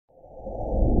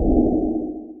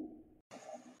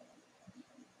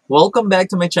Welcome back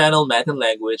to my channel, Math and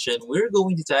Language, and we're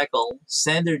going to tackle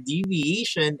standard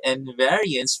deviation and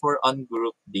variance for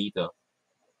ungrouped data.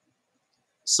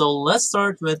 So let's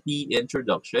start with the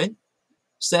introduction.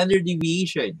 Standard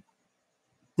deviation.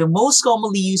 The most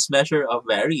commonly used measure of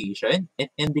variation.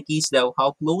 It indicates daw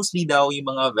how closely daw yung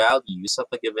mga values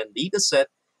of a given dataset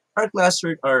are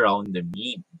clustered around the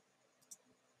mean.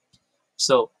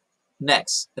 So,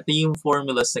 next, ito yung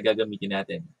formulas na gagamitin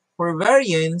natin. For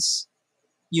variance,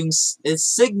 yung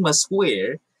sigma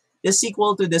square is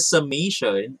equal to the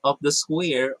summation of the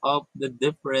square of the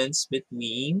difference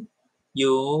between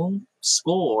yung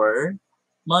score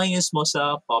minus mo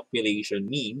sa population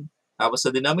mean. Tapos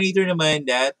sa denominator naman,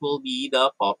 that will be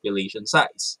the population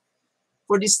size.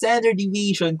 For the standard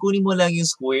deviation, kunin mo lang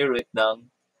yung square root ng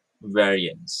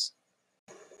variance.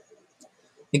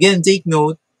 Again, take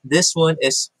note, this one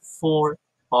is for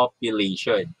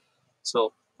population.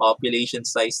 So, population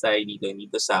size tayo dito, hindi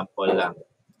to sample lang.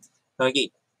 Okay,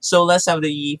 so let's have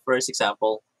the first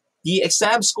example. The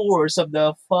exam scores of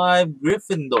the 5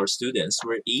 Gryffindor students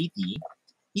were 80,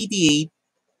 88,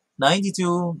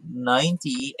 92,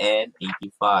 90, and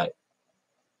 85.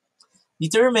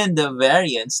 Determine the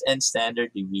variance and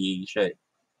standard deviation.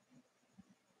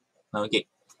 Okay,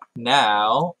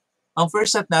 now, ang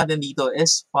first step natin dito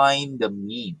is find the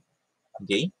mean.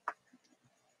 Okay?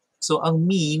 So, ang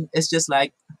mean is just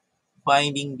like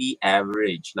finding the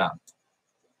average lang.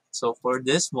 So, for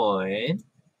this one,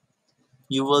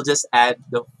 you will just add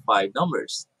the 5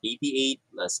 numbers. 88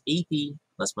 plus 80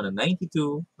 plus mo ng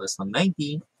 92 plus ng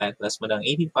 90 and plus mo ng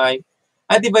 85.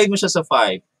 At divide mo siya sa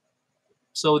 5.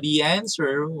 So, the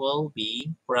answer will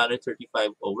be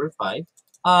 435 over 5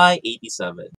 ay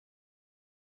 87.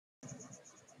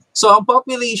 So, ang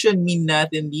population mean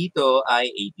natin dito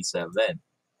ay 87.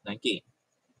 Okay.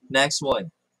 Next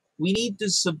one. We need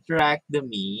to subtract the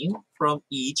mean from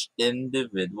each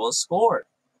individual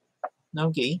score.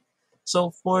 Okay.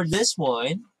 So, for this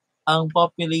one, ang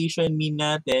population mean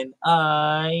natin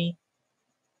ay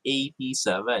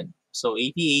 87. So,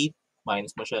 88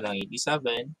 minus mo siya ng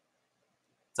 87.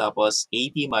 Tapos,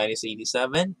 80 minus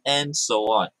 87 and so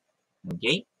on.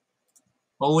 Okay?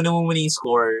 Mauna mo muna yung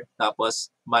score,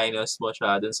 tapos minus mo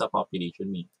siya dun sa population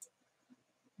mean.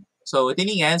 So, ito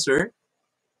yung answer.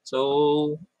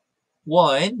 So,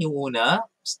 1, yung una.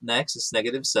 Next is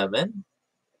negative 7,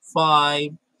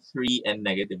 5, 3, and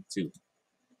negative 2.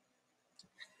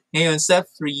 Ngayon, step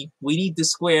 3, we need to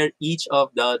square each of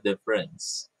the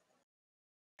difference.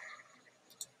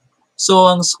 So,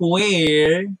 ang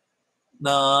square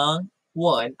ng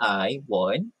 1 ay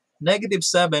 1. Negative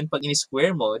 7, pag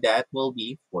in-square mo, that will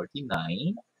be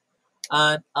 49.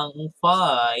 At ang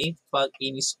 5, pag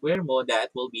in-square mo, that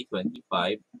will be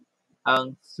 25.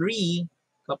 Ang 3,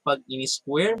 kapag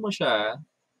in-square mo siya,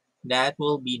 that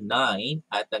will be 9.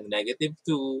 At ang negative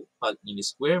 2, pag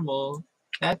in-square mo,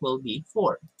 that will be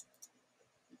 4.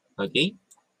 Okay?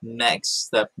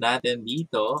 Next step natin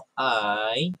dito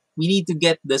ay we need to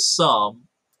get the sum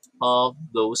of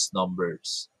those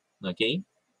numbers. Okay?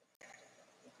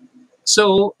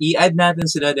 So, i-add natin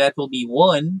sila. That will be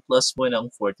 1 plus 1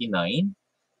 ng 49,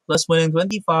 plus 1 ng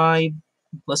 25,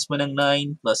 plus 1 ng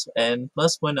 9, and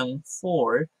plus 1 ng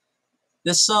 4.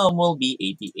 The sum will be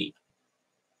 88.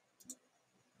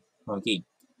 Okay.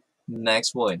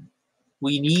 Next one.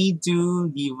 We need to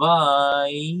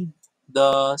divide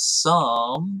the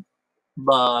sum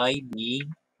by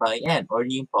n or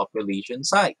yung population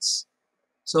size.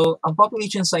 So, ang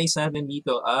population size natin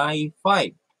dito ay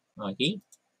 5. Okay?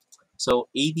 So,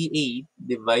 88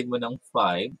 divide mo ng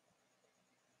 5,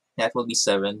 that will be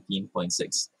 17.6.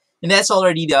 And that's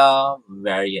already the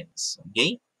variance.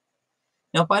 Okay?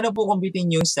 Now, paano po computing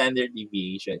yung standard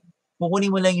deviation? Kukunin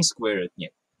mo lang yung square root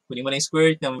niya. Kunin mo lang yung square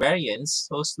root ng variance.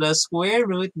 So, the square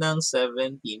root ng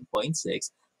 17.6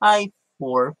 ay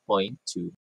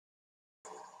 4.2.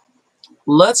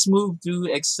 Let's move to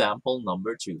example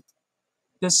number 2.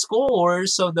 The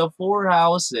scores of the 4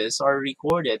 houses are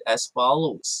recorded as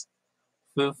follows.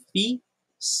 50,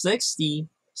 60,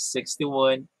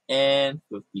 61, and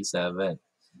 57.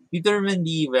 Determine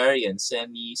the variance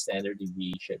and the standard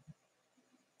deviation.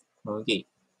 Okay.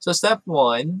 So, step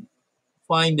 1,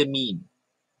 find the mean.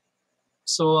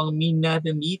 So, ang mean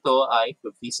natin dito ay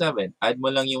 57. Add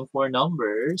mo lang yung 4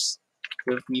 numbers.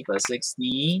 50 plus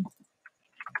 60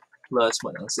 plus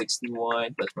 1 ng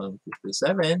 61 plus 1 ng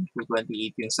 57.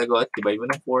 228 yung sagot. Divide mo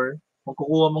ng 4. Kung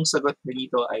kukuha mong sagot na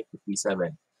dito ay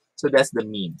 57. So, that's the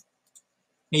mean.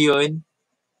 Ngayon,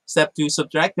 step 2,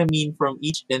 subtract the mean from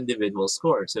each individual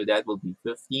score. So, that will be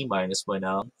 50 minus 1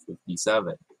 ng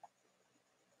 57.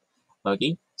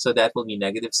 Okay? So, that will be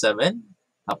negative 7.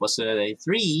 Tapos sunod ay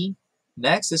 3.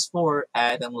 Next is 4.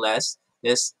 At ang last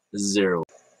is 0.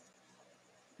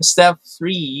 Step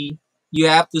 3, you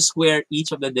have to square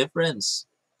each of the difference.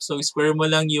 So, square mo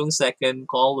lang yung second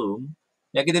column.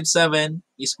 -7,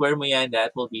 i-square mo yan,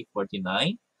 that will be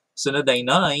 49. Sunod ay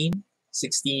 9,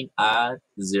 16 at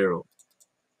 0.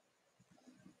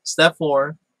 Step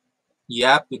 4, you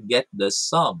have to get the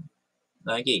sum.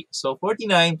 Okay, so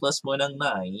 49 plus mo ng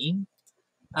 9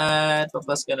 at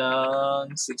papas ka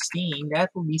ng 16,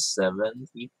 that will be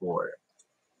 74.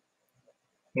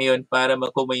 Ngayon, para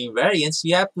makuha yung variance,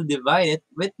 you have to divide it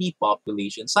with the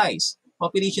population size.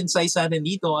 Population size natin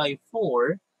dito ay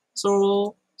 4.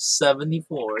 So,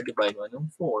 74 divided by 4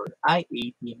 ay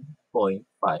 18.5.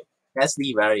 That's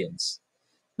the variance.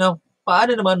 Now,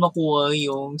 paano naman makuha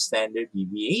yung standard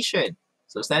deviation?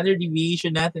 So, standard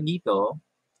deviation natin dito,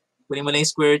 kunin mo na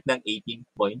yung square root ng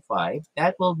 18.5.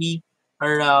 That will be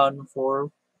around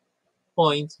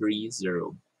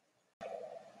 4.30.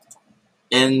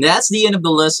 And that's the end of the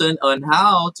lesson on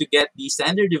how to get the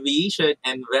standard deviation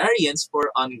and variance for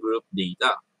ungrouped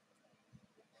data.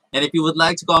 And if you would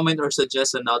like to comment or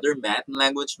suggest another math and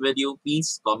language video,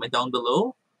 please comment down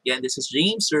below. Again, this is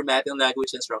James, your math and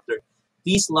language instructor.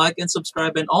 Please like and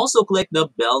subscribe and also click the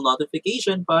bell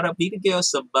notification para updated kayo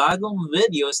sa bagong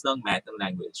videos ng math and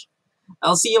language.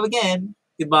 I'll see you again.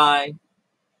 Goodbye.